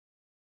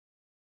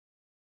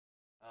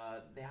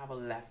they have a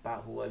left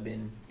back who I've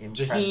been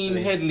impressed Jaheim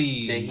with.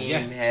 Headley.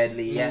 Jaheim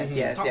Headley.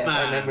 Yes. Top I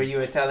man. remember you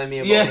were telling me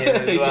about him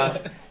as well.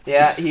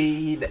 Yeah,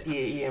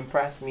 he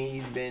impressed me.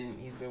 He's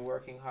been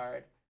working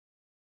hard.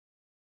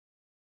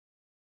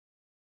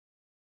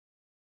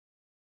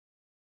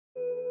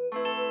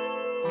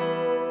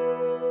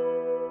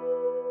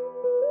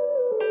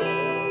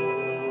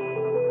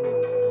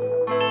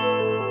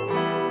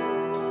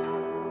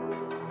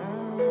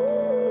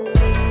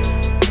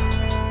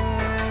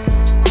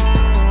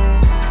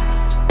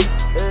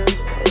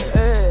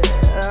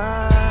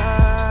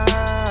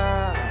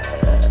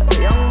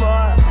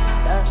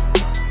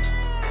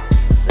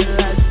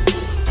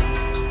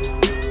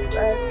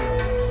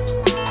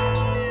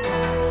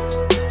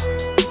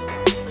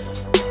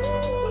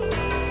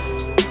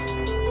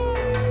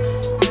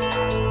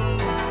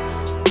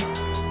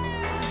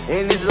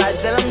 In this life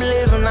that I'm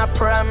living, I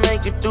pray I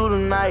make it through the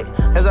night.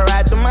 As I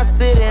ride through my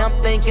city, I'm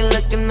thinking,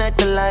 looking at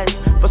the lights.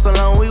 For so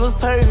long we was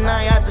hurting,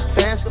 I got the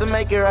chance to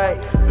make it right.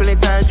 Plenty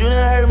times you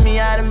done hurt me,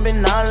 I done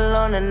been all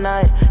alone at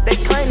night. They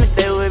claim that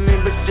they with me,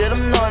 but shit,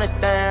 I'm knowing that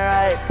they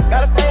ain't right.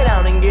 Gotta stay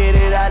down and get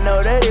it, I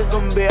know that it's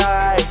gonna be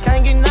alright.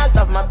 Can't get knocked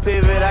off my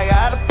pivot, I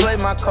gotta play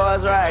my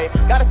cards right.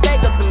 Gotta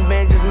stack up them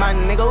benches, my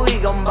nigga, we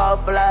gon' ball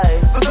for life.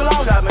 For so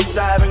long I've been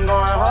striving,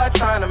 going hard,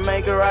 trying to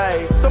make it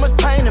right. So much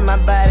pain in my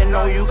body,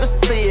 know you can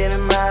see it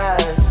in my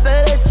eyes.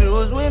 Say that you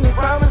was with me,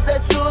 promise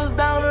that you was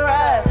down the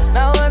ride.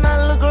 Now when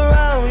I look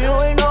around, you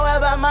ain't nowhere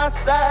by my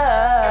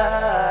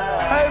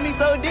side. Hurt me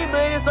so deep,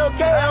 but it's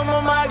okay, I'm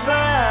on my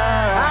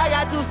grind. I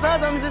got 2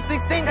 sons, I'm just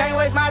 16, can't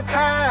waste my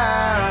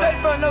time. Straight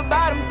from the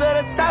bottom to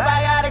the top,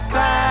 I gotta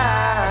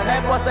climb.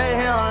 That boy say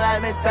he don't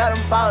like me, tell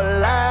him fall the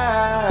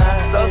line.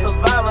 So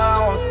survivor, I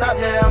won't stop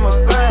there, I'ma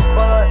grind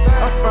for it.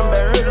 I'm from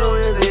Baton Rouge,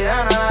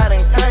 Louisiana, I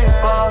done came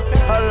for it.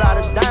 A lot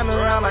of diamonds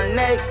around my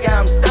neck, yeah,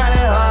 I'm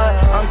shining hard.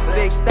 I'm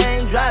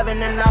 16,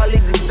 driving in all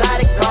these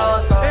exotic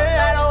cars. And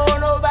I don't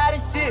want nobody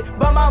shit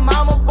but my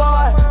mama,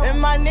 boy. And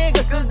my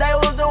niggas, cause they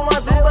was the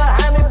ones who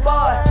behind me,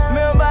 boy.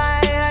 Remember, I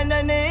ain't had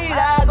nothing to eat,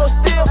 I go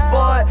steal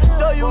for it.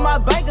 Show you my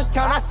bank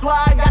account, I swear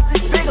I got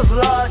 6 figures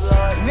large.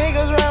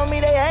 Niggas around me,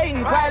 they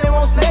hating, probably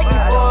won't snake me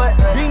for it.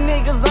 These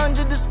niggas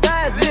under the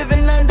skies,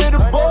 living under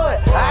the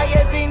board. I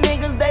guess these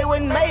niggas, they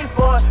wasn't made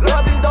for it.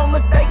 Lord, please don't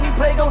mistake me,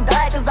 play gon'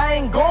 die, cause I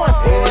ain't going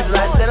for it. In this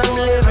life that I'm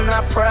living,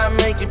 I pray I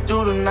make it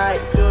through the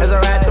night. As I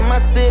ride through my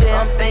city,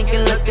 I'm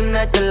thinking, looking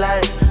at the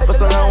lights. For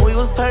so long we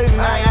was hurting,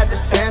 I got the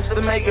chance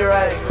to make it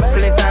right.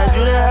 Plenty times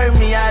you done hurt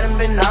me, I done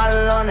been all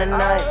alone at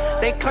night.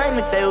 They claim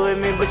that they with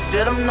me, but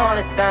shit, I'm knowing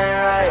that they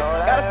ain't right.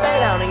 Gotta stay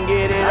down and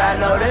get it, I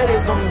know that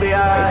it's gonna be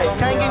alright.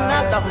 Can't get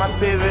knocked off my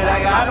pivot,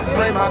 I gotta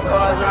play my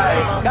cards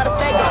right. Gotta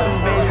stack up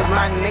them benches,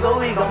 my nigga,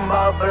 we gon'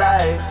 ball for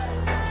life.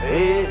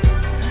 Yeah.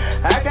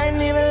 I can't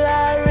even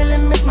lie, I really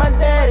miss my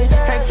daddy.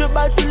 Can't trip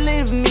about you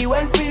leaving me,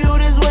 waiting for you,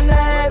 this wouldn't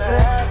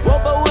happen.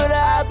 Woke up with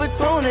an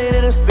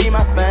opportunity to feed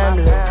my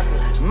family.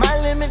 My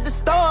limit the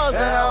stars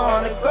and I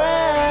wanna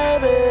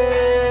grab it.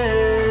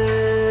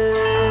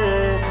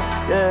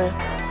 Yeah,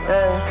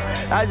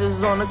 I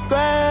just wanna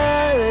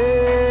grab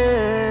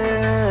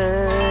it.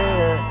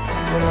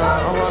 You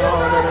know,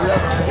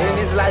 in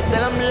this life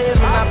that I'm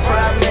living, I pray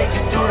I make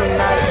it through the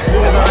night.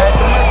 As I ride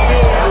through my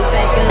city, I'm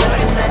thinking,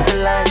 looking at the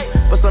lights.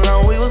 For so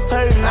long we was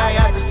hurting, I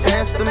got the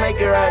chance to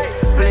make it right.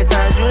 Plenty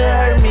times you done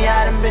hurt me,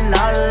 I done been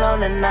all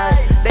alone at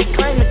night. They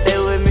claim that they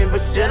with me, but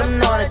shit, I'm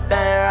knowing that they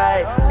ain't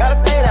right. Gotta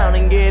stay down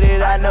and get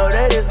it, I know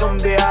that it's gonna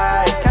be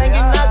alright. Can't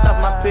get knocked off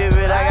my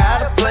pivot, I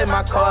gotta play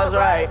my cards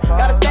right.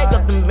 Gotta stack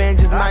up them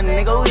benches, my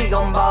nigga, we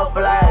gon' ball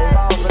for life.